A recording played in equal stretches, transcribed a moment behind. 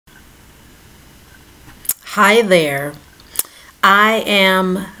Hi there. I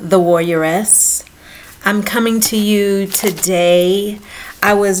am the Warrioress. I'm coming to you today.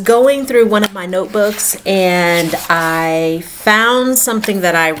 I was going through one of my notebooks and I found something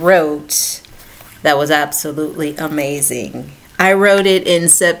that I wrote that was absolutely amazing. I wrote it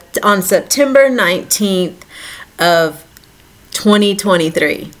on September 19th of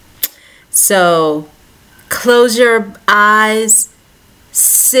 2023. So close your eyes,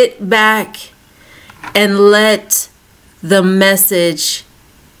 sit back, and let the message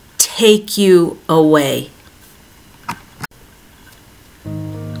take you away.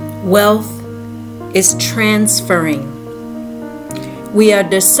 Wealth is transferring. We are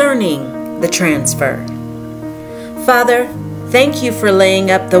discerning the transfer. Father, thank you for laying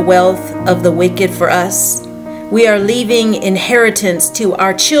up the wealth of the wicked for us. We are leaving inheritance to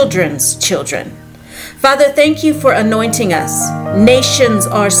our children's children. Father, thank you for anointing us. Nations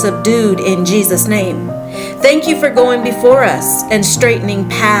are subdued in Jesus' name. Thank you for going before us and straightening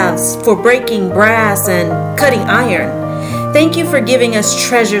paths, for breaking brass and cutting iron. Thank you for giving us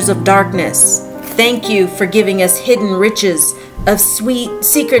treasures of darkness. Thank you for giving us hidden riches of sweet,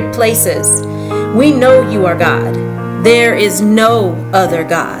 secret places. We know you are God. There is no other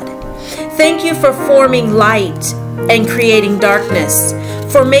God. Thank you for forming light and creating darkness,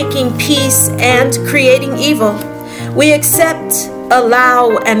 for making peace and creating evil. We accept,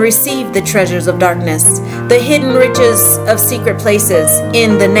 allow, and receive the treasures of darkness, the hidden riches of secret places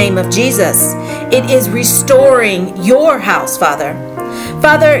in the name of Jesus. It is restoring your house, Father.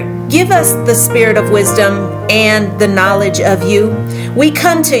 Father, give us the spirit of wisdom and the knowledge of you. We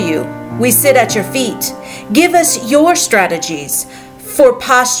come to you. We sit at your feet. Give us your strategies for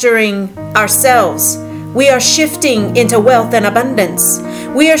posturing ourselves. We are shifting into wealth and abundance.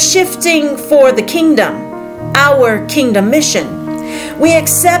 We are shifting for the kingdom, our kingdom mission. We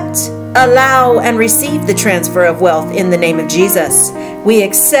accept, allow, and receive the transfer of wealth in the name of Jesus. We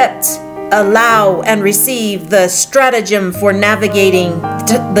accept, allow, and receive the stratagem for navigating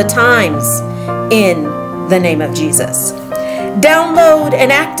the times in the name of Jesus. Download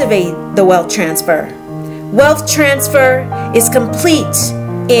and activate the wealth transfer. Wealth transfer is complete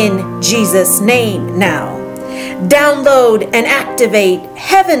in Jesus' name now. Download and activate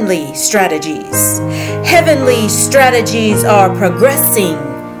heavenly strategies. Heavenly strategies are progressing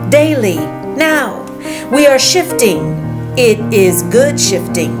daily now. We are shifting. It is good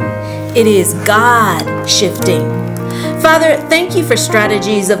shifting. It is God shifting. Father, thank you for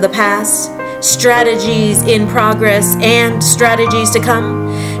strategies of the past, strategies in progress, and strategies to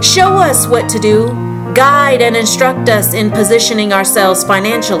come. Show us what to do. Guide and instruct us in positioning ourselves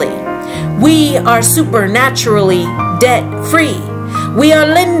financially. We are supernaturally debt-free. We are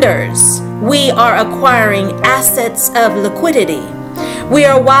lenders. We are acquiring assets of liquidity. We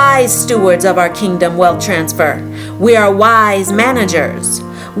are wise stewards of our kingdom wealth transfer. We are wise managers.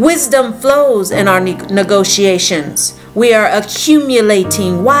 Wisdom flows in our negotiations. We are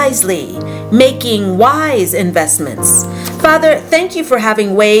accumulating wisely, making wise investments. Father, thank you for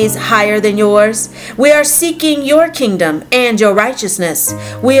having ways higher than yours. We are seeking your kingdom and your righteousness.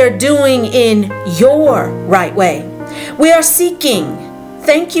 We are doing in your right way. We are seeking.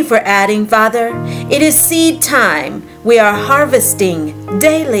 Thank you for adding, Father. It is seed time. We are harvesting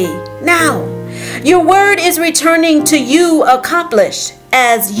daily now. Your word is returning to you accomplished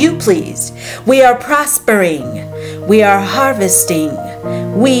as you pleased. We are prospering. We are harvesting.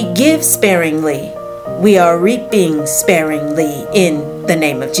 We give sparingly. We are reaping sparingly in the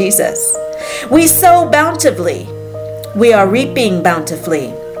name of Jesus. We sow bountifully. We are reaping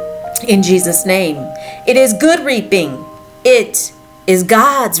bountifully in Jesus' name. It is good reaping. It is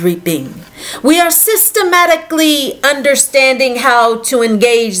God's reaping. We are systematically understanding how to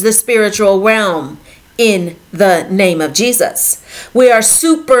engage the spiritual realm in the name of Jesus. We are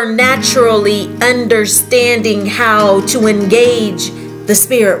supernaturally understanding how to engage the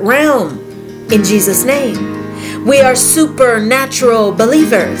spirit realm in Jesus' name. We are supernatural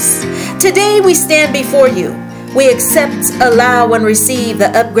believers. Today we stand before you. We accept, allow, and receive the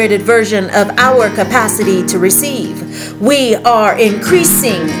upgraded version of our capacity to receive. We are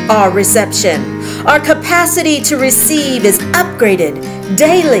increasing our reception. Our capacity to receive is upgraded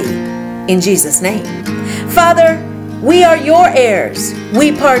daily in Jesus' name. Father, we are your heirs.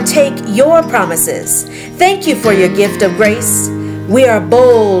 We partake your promises. Thank you for your gift of grace. We are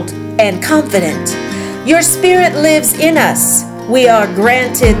bold and confident. Your spirit lives in us. We are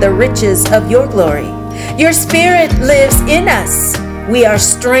granted the riches of your glory. Your spirit lives in us. We are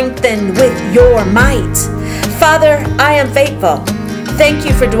strengthened with your might. Father, I am faithful. Thank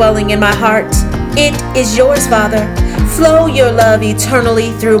you for dwelling in my heart. It is yours, Father. Flow your love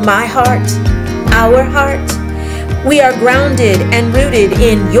eternally through my heart. our heart. We are grounded and rooted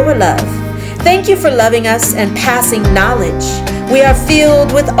in your love. Thank you for loving us and passing knowledge. We are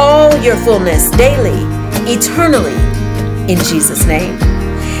filled with all your fullness daily, eternally, in Jesus' name.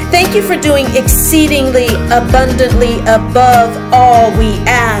 Thank you for doing exceedingly abundantly above all we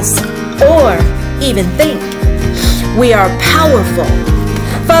ask or even think. We are powerful.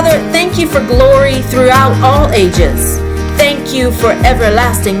 Father, thank you for glory throughout all ages. Thank you for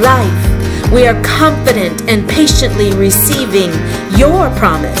everlasting life. We are confident and patiently receiving your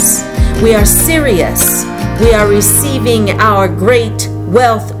promise. We are serious. We are receiving our great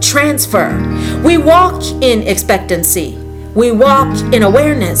wealth transfer. We walk in expectancy. We walk in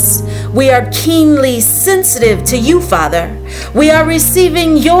awareness. We are keenly sensitive to you, Father. We are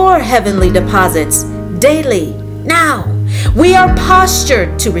receiving your heavenly deposits daily, now. We are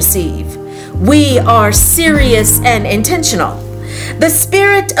postured to receive. We are serious and intentional. The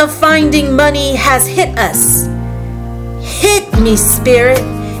spirit of finding money has hit us. Hit me, Spirit.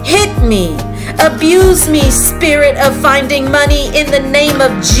 Hit me. Abuse me, spirit of finding money, in the name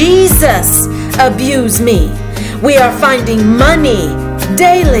of Jesus. Abuse me. We are finding money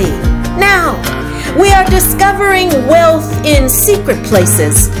daily, now. We are discovering wealth in secret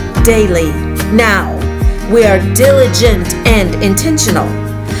places daily, now. We are diligent and intentional.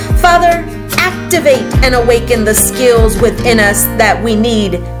 Father, activate and awaken the skills within us that we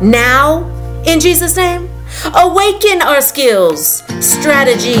need now, in Jesus' name. Awaken our skills,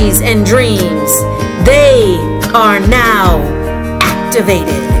 strategies, and dreams. They are now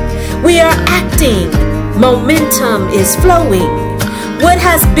activated. We are acting. Momentum is flowing. What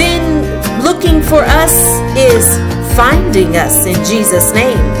has been looking for us is finding us in Jesus'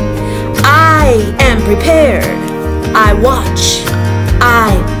 name. I am prepared. I watch.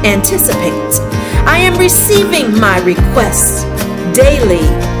 I anticipate. I am receiving my requests daily,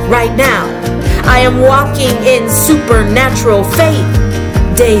 right now. I am walking in supernatural faith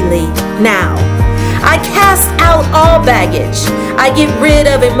daily, now. I cast out all baggage. I get rid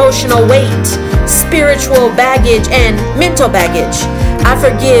of emotional weight, spiritual baggage, and mental baggage. I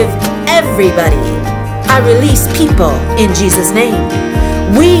forgive everybody. I release people in Jesus' name.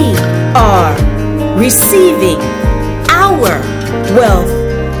 We are receiving our wealth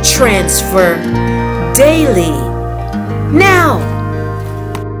transfer daily, now.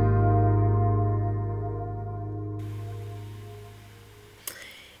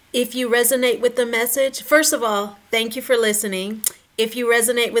 If you resonate with the message, first of all, thank you for listening. If you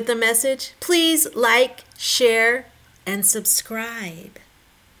resonate with the message, please like, share, and subscribe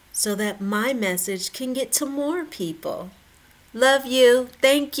so that my message can get to more people. Love you.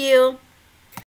 Thank you.